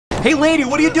Hey lady,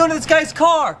 what are you doing to this guy's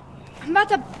car? I'm about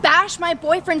to bash my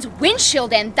boyfriend's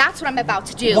windshield in. That's what I'm about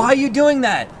to do. Why are you doing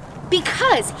that?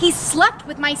 Because he slept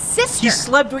with my sister. He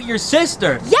slept with your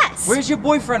sister? Yes. Where's your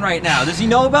boyfriend right now? Does he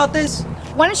know about this?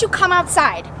 Why don't you come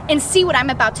outside and see what I'm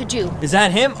about to do? Is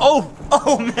that him? Oh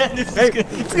man,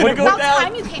 it's gonna go About down.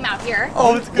 time you came out here.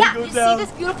 Oh, it's gonna go you down. see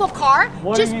this beautiful car?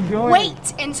 What Just are you doing?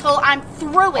 wait until I'm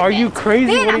through with it. Are you crazy?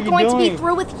 Then What are I'm you going to be doing?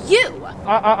 through with you.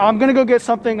 I'm gonna go get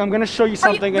something. I'm gonna show you Are you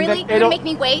something, really? and You're then gonna make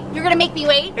me wait? You're gonna make me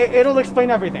wait? it'll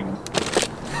explain everything.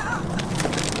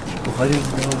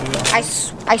 I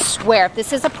swear, if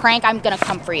this is a prank, I'm gonna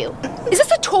come for you. Is this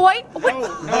a toy?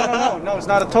 No, it's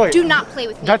not a toy. Do not play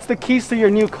with me. That's the keys to your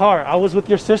new car. I was with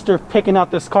your sister picking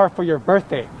out this car for your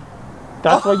birthday.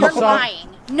 That's what you You're saw. lying.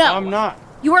 No. I'm not.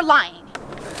 You are lying.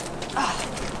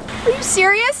 Are you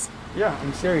serious? Yeah,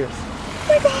 I'm serious. Oh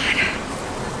my god.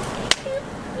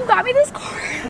 You got me this car.